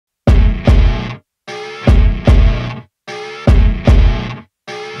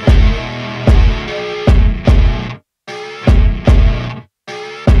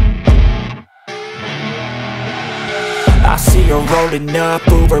rolling up,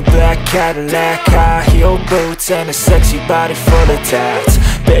 Uber black Cadillac, high heel boots and a sexy body full of tats.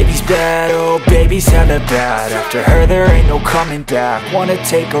 Baby's bad, oh baby's hella bad. After her there ain't no coming back. Wanna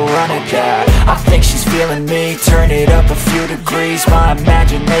take a run at that. I think she's feeling me, turn it up a few degrees. My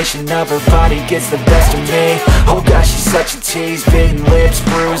imagination of her body gets the best of me. Oh gosh, she's such a tease, bitten lips,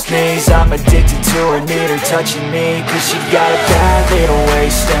 bruised knees. I'm addicted to her, need her touching me. Cause she got a bad little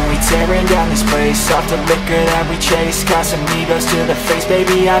waist, and we tearing down this place off the liquor that we chase. Casamigos to the face,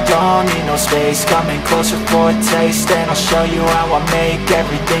 baby I don't need no space. Coming closer for a taste, and I'll show you how I make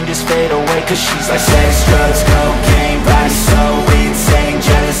everything just fade away. Cause she's like sex, drugs, cocaine, body so insane.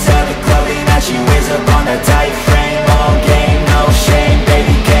 Jealous of the clothing that she wears up on a tight frame. All game, no shame,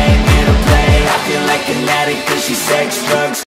 baby came here to play. I feel like an addict cause she's sex, drugs